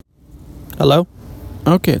Hello?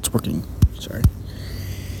 Okay, it's working. Sorry.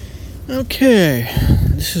 Okay.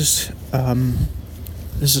 This is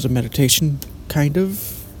a meditation, kind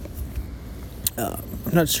of.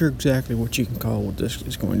 I'm not sure exactly what you can call what this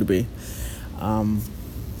is going to be.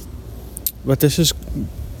 But this is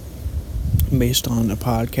based on a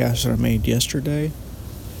podcast that I made yesterday.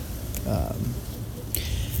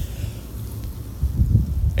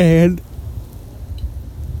 And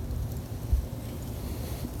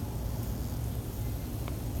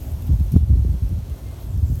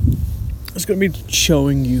it's going to be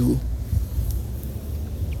showing you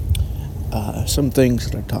some things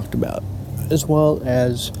that I talked about, as well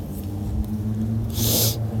as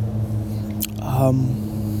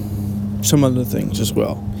some other things as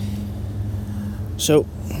well. So,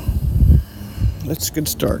 let's get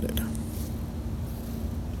started.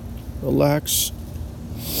 Relax.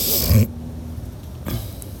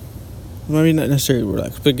 Maybe not necessarily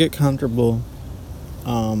relax, but get comfortable.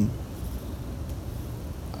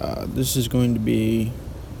 This is going to be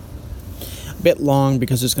a bit long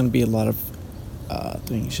because there's going to be a lot of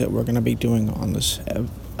things that we're going to be doing on this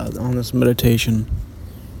meditation,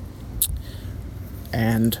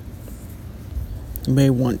 and you may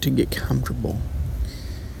want to get comfortable.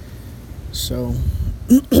 So,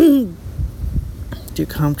 get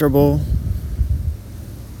comfortable.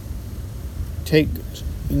 Take,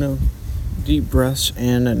 deep breaths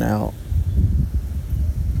in and out.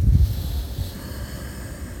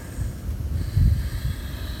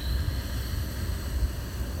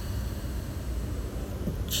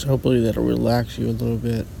 So hopefully that'll relax you a little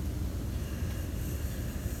bit.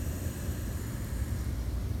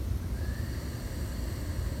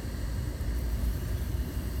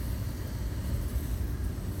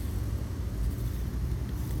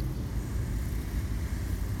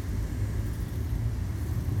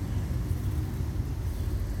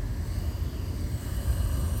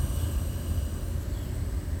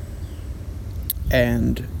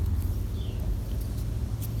 And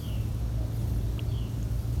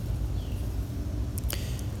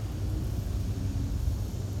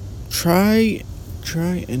try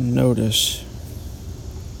and notice.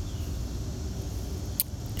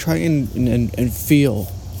 Try and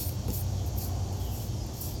feel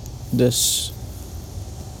this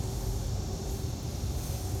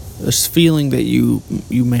feeling that you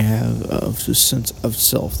may have of the sense of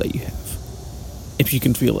self that you have, if you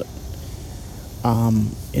can feel it.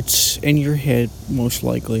 It's in your head, most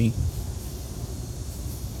likely.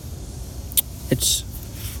 It's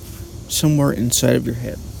somewhere inside of your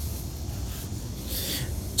head.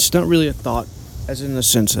 It's not really a thought, as in the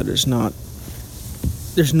sense that there's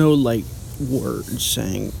no words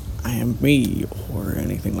saying I am me or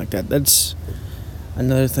anything like that. That's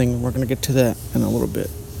another thing. We're going to get to that in a little bit.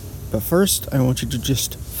 But first, I want you to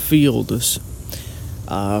just feel this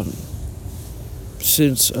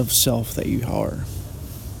sense of self that you are.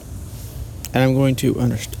 And I'm going to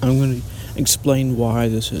explain why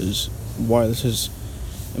this is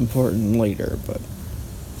important later, but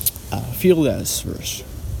feel that first.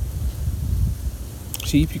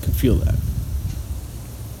 See if you can feel that.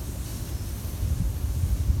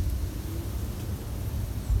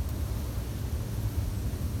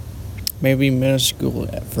 Maybe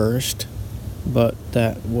minuscule at first, but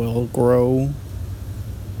that will grow.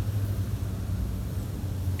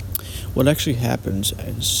 What actually happens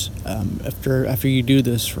is, after you do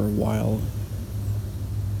this for a while,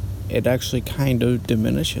 it actually kind of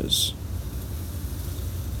diminishes.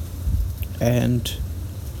 And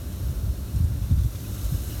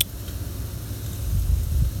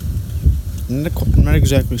I'm not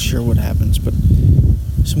exactly sure what happens, but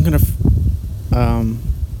some kind of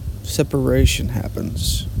separation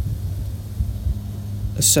happens.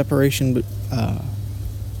 A separation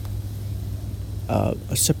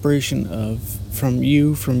from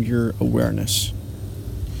your awareness,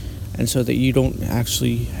 and so that you don't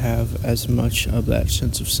actually have as much of that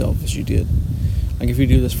sense of self as you did. Like if you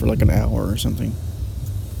do this for like an hour or something,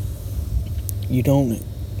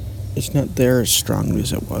 it's not there as strongly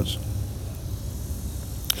as it was.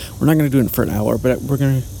 We're not going to do it for an hour, but we're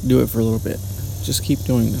going to do it for a little bit. Just keep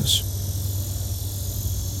doing this.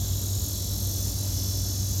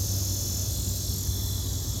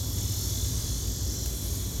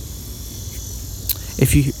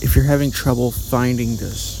 If you're having trouble finding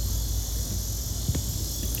this,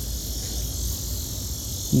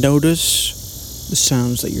 notice the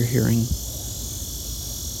sounds that you're hearing.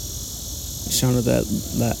 The sound of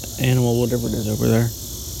that animal, whatever it is over there.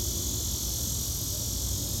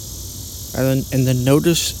 And then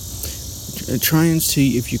notice, try and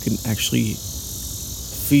see if you can actually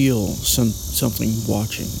feel something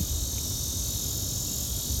watching.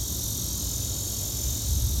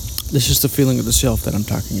 This is the feeling of the self that I'm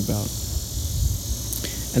talking about.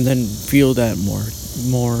 And then feel that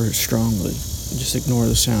more strongly. Just ignore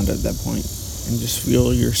the sound at that point and just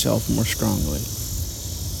feel yourself more strongly.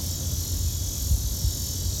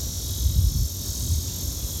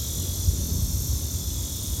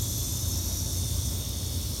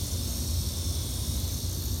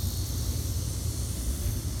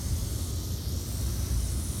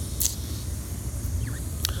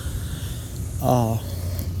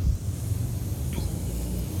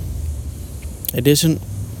 It isn't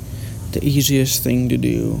the easiest thing to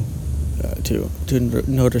do, to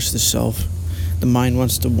notice the self. The mind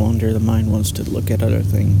wants to wander. The mind wants to look at other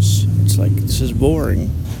things. It's like, this is boring,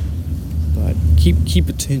 but keep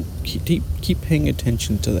paying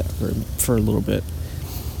attention to that for a little bit,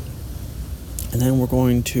 and then we're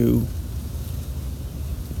going to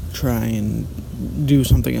try and do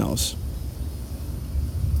something else.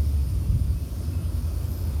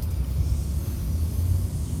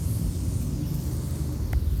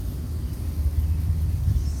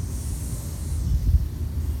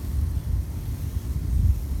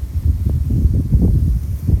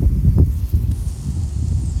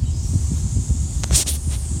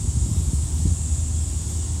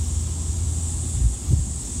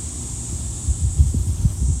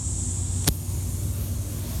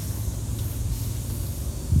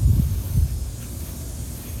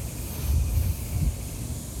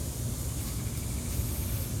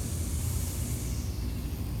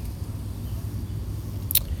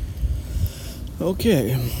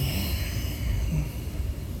 Okay.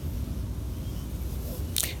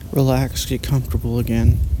 Relax, get comfortable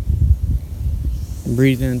again.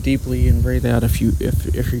 Breathe in deeply and breathe out if you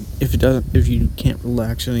can't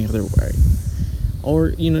relax any other way.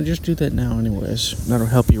 Or, just do that now anyways. That'll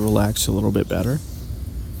help you relax a little bit better.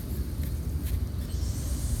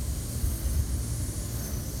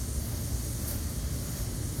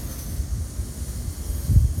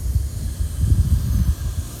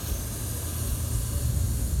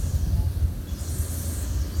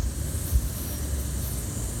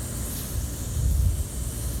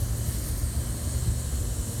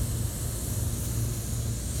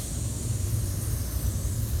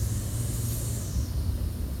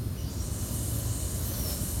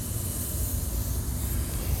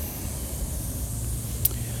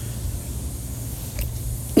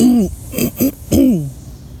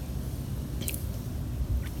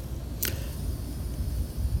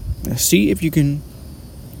 Now see if you can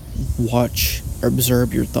watch or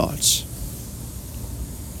observe your thoughts.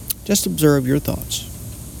 Just observe your thoughts.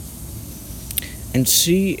 And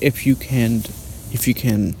see if you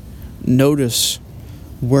can notice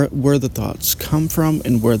where the thoughts come from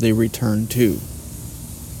and where they return to.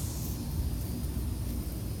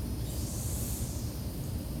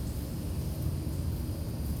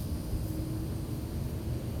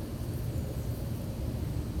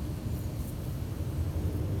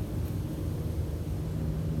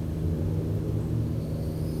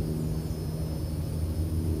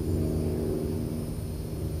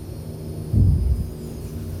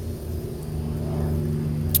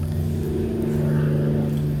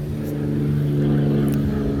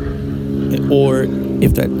 Or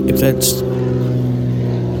if that's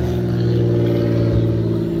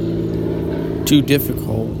too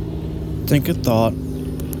difficult, think a thought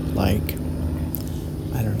like,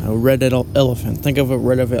 I don't know, red elephant. Think of a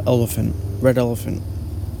red elephant.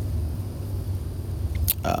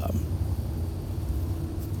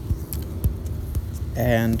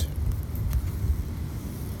 And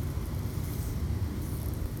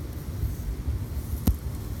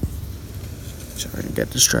sorry, I get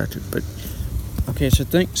distracted, but okay. So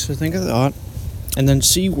think of the thought, and then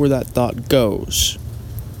see where that thought goes.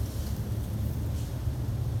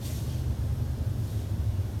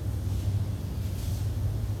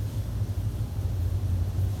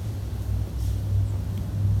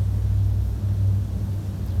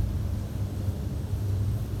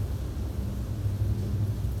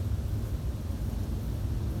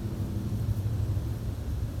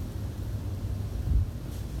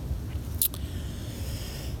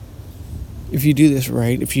 If you do this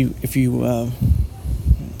right, if you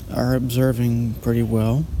are observing pretty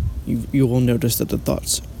well, you will notice that the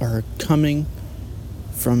thoughts are coming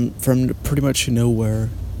from pretty much nowhere,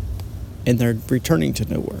 and they're returning to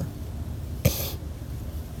nowhere.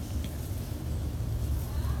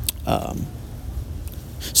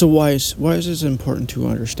 So why is this important to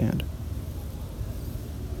understand?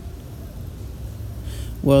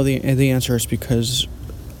 Well, the answer is because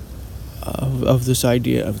of this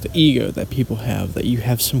idea of the ego that people have, that you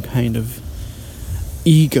have some kind of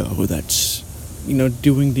ego that's,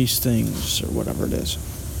 doing these things or whatever it is.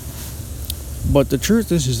 But the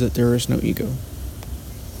truth is that there is no ego.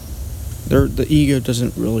 The ego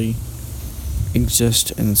doesn't really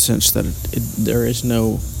exist in the sense that there is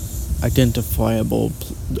no identifiable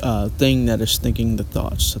thing that is thinking the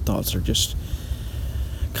thoughts. The thoughts are just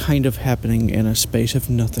kind of happening in a space of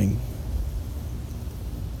nothing.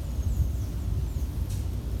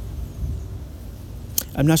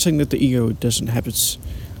 I'm not saying that the ego doesn't have its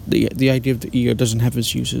the idea of the ego doesn't have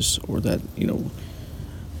its uses, or that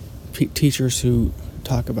teachers who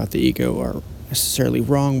talk about the ego are necessarily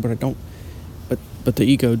wrong, but I don't. But the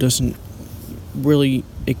ego doesn't really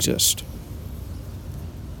exist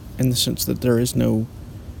in the sense that there is no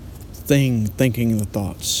thing thinking the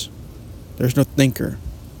thoughts. There's no thinker.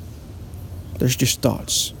 There's just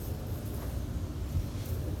thoughts.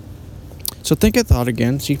 So think a thought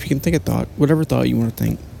again. See if you can think a thought, whatever thought you want to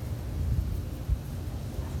think.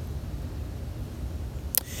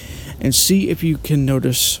 And see if you can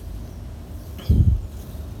notice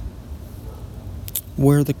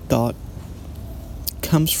where the thought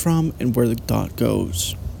comes from and where the thought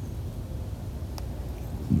goes.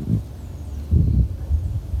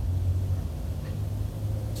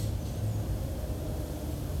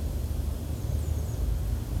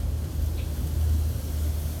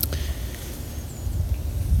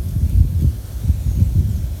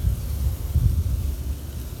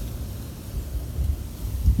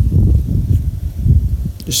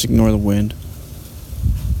 Just ignore the wind.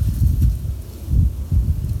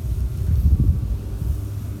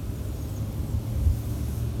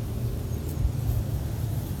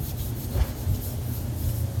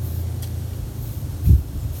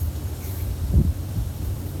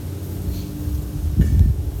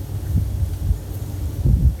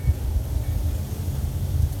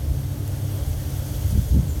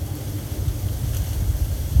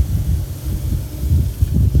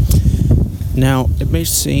 Now, it may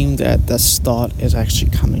seem that this thought is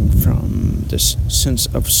actually coming from this sense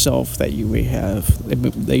of self that you may have,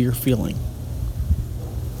 that you're feeling.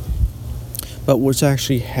 But what's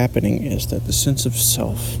actually happening is that the sense of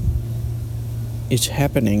self is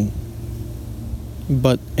happening,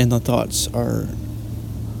 and the thoughts are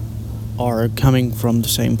coming from the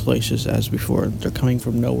same places as before. They're coming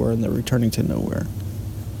from nowhere and they're returning to nowhere.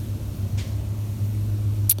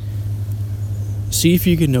 See if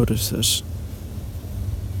you can notice this.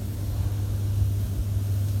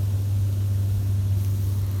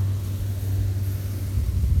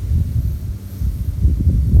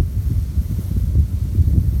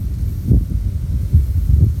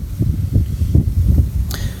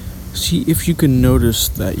 See if you can notice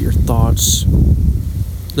that your thoughts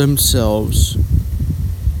themselves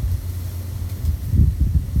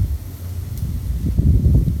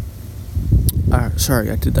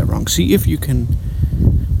sorry, I did that wrong. See if you can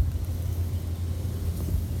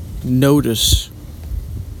notice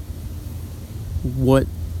what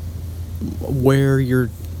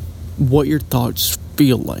your thoughts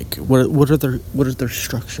feel like. What is their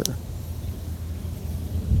structure?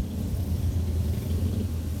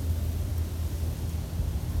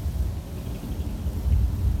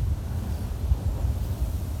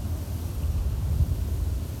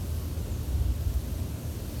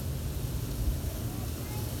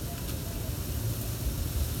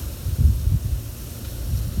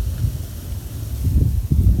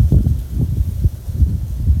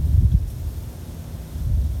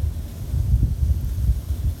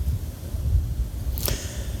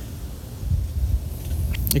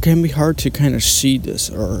 It can be hard to kind of see this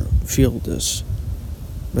or feel this,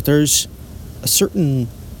 but there's a certain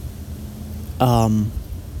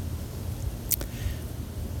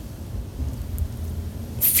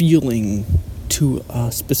feeling to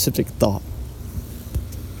a specific thought.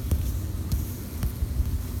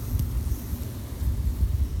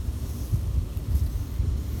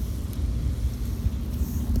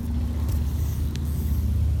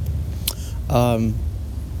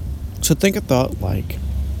 So think a thought like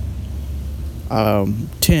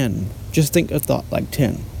 10. Just think a thought like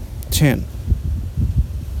 10. 10.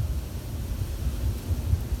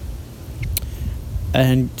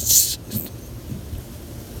 And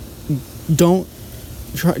don't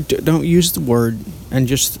use the word, and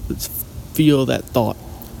just feel that thought.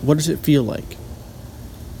 What does it feel like?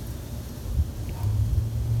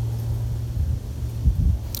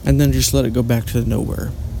 And then just let it go back to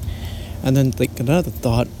nowhere. And then think another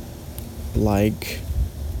thought like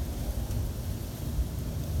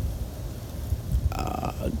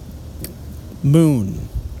moon.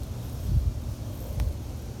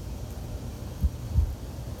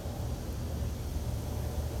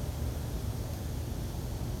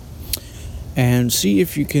 And see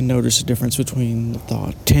if you can notice a difference between the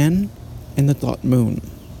thought 10 and the thought moon.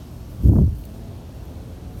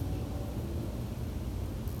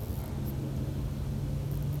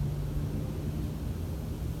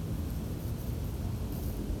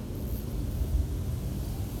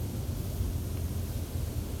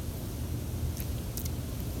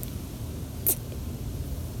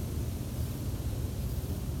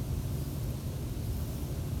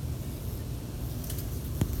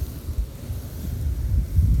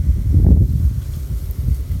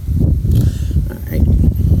 Alright.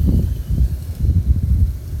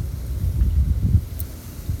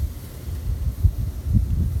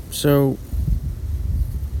 So,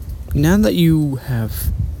 now that you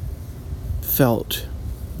have felt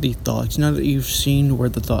the thoughts, now that you've seen where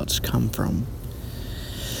the thoughts come from,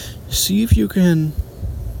 see if you can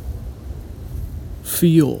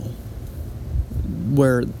feel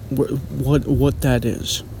what that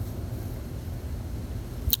is.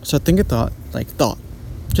 So think a thought like thought.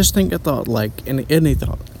 Just think a thought like any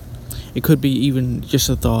thought. It could be even just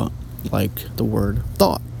a thought like the word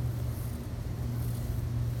thought.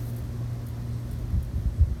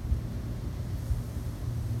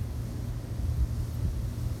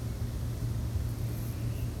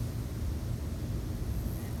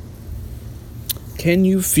 Can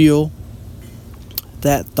you feel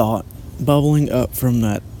that thought bubbling up from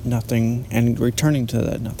that nothing and returning to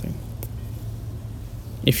that nothing?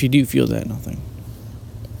 If you do feel that nothing.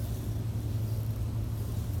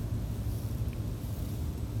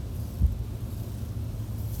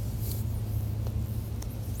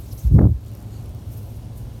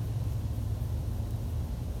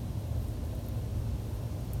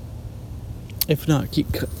 If not,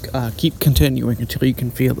 keep continuing until you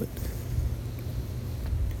can feel it.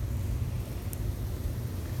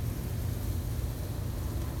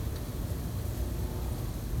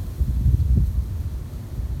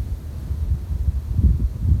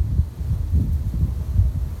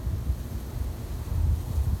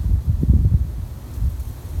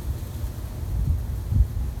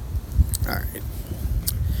 Alright.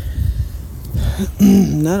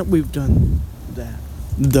 Now that we've done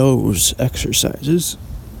those exercises,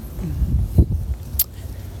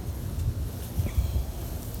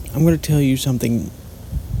 I'm going to tell you something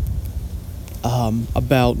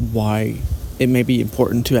about why it may be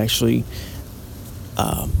important to actually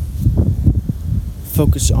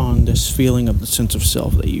focus on this feeling of the sense of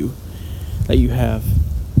self that you have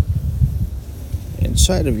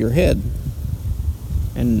inside of your head,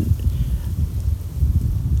 and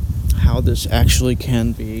how this actually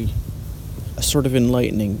can be a sort of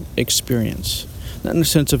enlightening experience. Not in the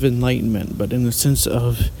sense of enlightenment, but in the sense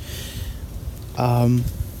of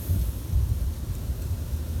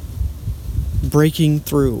breaking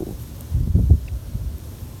through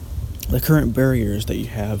the current barriers that you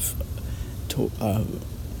have to,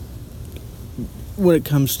 when it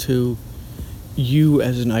comes to you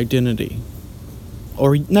as an identity.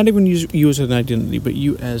 Or not even you as an identity, but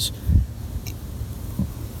you as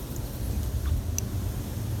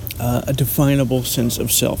a definable sense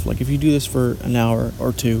of self. Like if you do this for an hour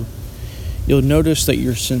or two, you'll notice that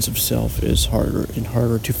your sense of self is harder and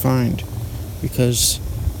harder to find, because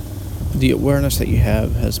the awareness that you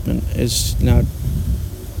have is now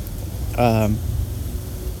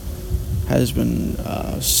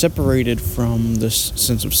separated from this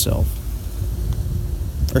sense of self,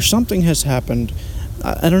 or something has happened.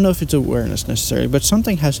 I don't know if it's awareness necessarily, but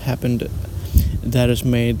something has happened that has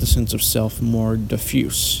made the sense of self more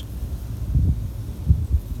diffuse.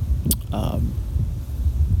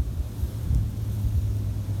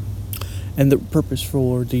 And the purpose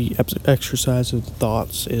for the exercise of the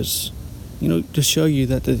thoughts is, to show you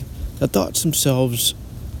that the thoughts themselves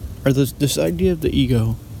are this idea of the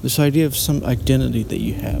ego, this idea of some identity that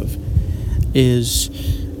you have is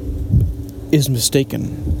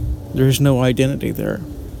mistaken. There is no identity there,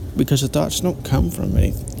 because the thoughts don't come from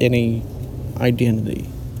any identity.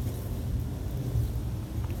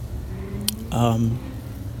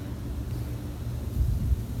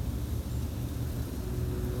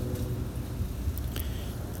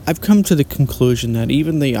 I've come to the conclusion that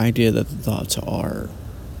even the idea that the thoughts are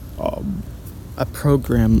a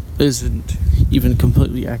program isn't even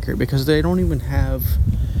completely accurate, because they don't even have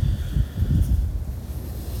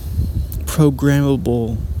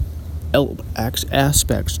programmable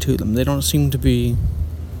aspects to them. They don't seem to be,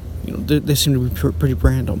 they seem to be pretty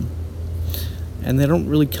random, and they don't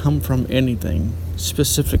really come from anything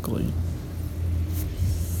specifically.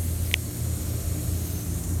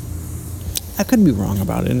 I could be wrong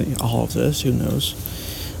about all of this, who knows.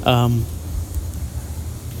 But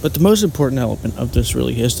the most important element of this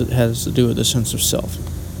really has to do with the sense of self.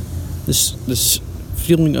 This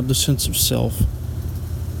feeling of the sense of self,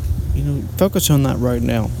 focus on that right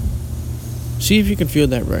now. See if you can feel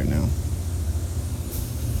that right now.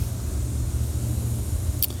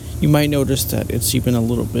 You might notice that it's even a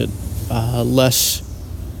little bit less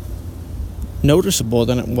noticeable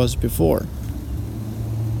than it was before.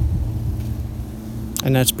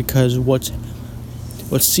 And that's because what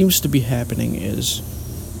seems to be happening is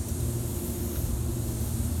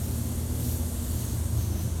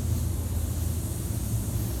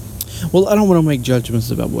well, I don't want to make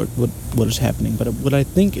judgments about what is happening, but what I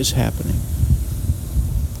think is happening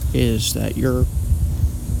is that your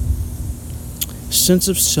sense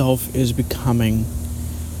of self is becoming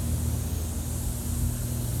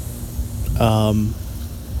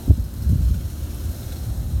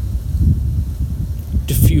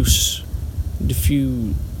diffuse.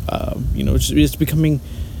 It's becoming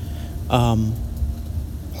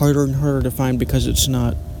harder and harder to find because it's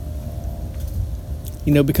not.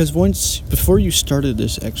 Because before you started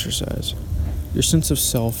this exercise, your sense of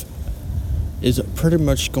self is pretty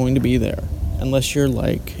much going to be there, unless you're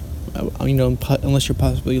unless you're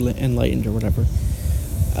possibly enlightened or whatever.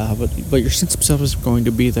 But your sense of self is going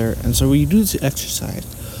to be there, and so when you do this exercise,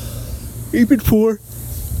 even for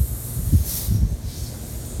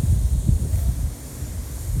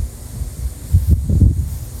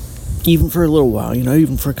a little while,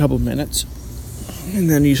 even for a couple minutes, and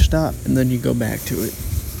then you stop, and then you go back to it,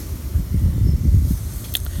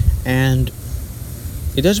 and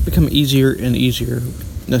it does become easier and easier.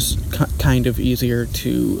 Kind of easier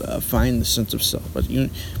to find the sense of self, but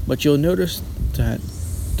you'll notice that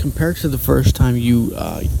compared to the first time you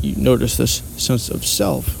notice this sense of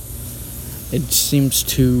self, it seems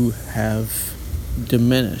to have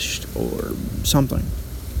diminished or something.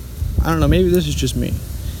 I don't know. Maybe this is just me,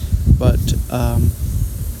 but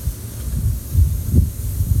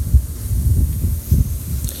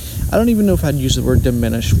I don't even know if I'd use the word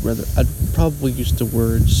diminish. Rather, I'd probably use the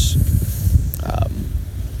words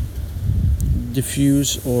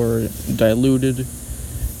diffuse or diluted.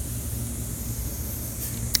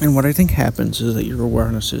 And what I think happens is that your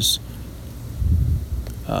awareness is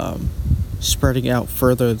spreading out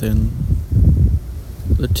further than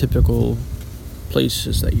the typical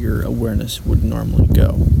places that your awareness would normally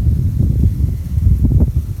go.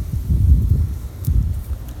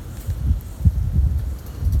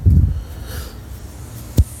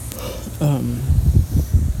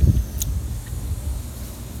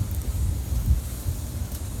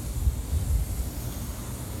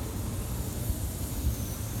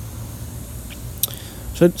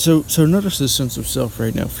 So notice this sense of self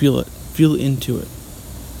right now. Feel it. Feel into it.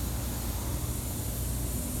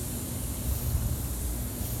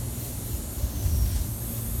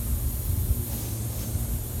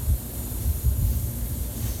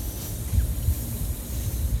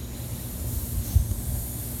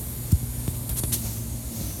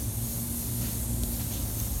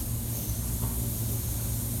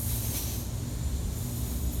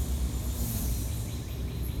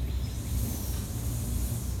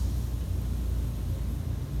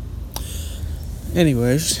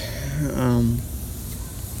 Anyways,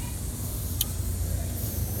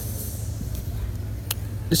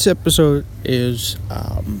 this episode is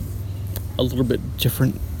a little bit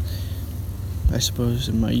different, I suppose,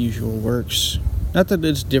 in my usual works. Not that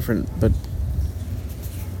it's different, but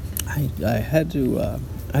I had to I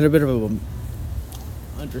had a bit of a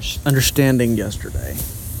understanding yesterday,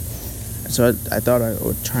 so I thought I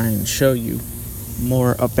would try and show you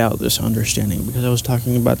more about this understanding, because I was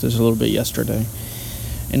talking about this a little bit yesterday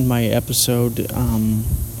in my episode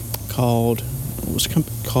called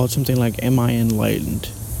something like "Am I Enlightened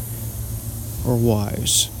or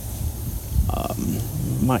Wise?"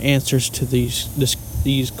 My answers to these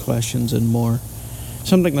questions and more,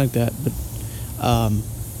 something like that. But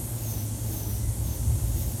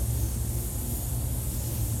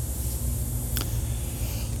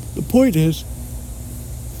the point is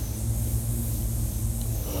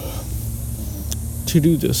to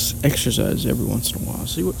do this exercise every once in a while.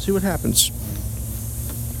 See what happens.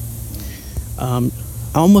 I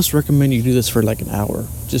almost recommend you do this for like an hour,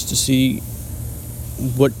 just to see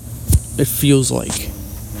what it feels like.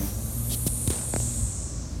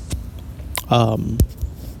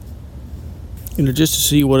 Just to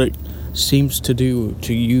see what it seems to do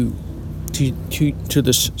to you, to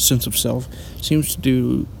this sense of self, seems to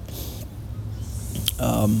do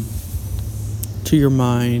to your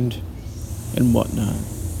mind and whatnot.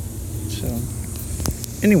 So,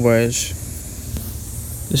 anyways,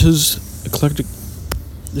 this is Eclectic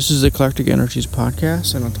Energies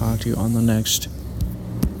podcast, and I'll talk to you on the next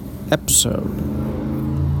episode.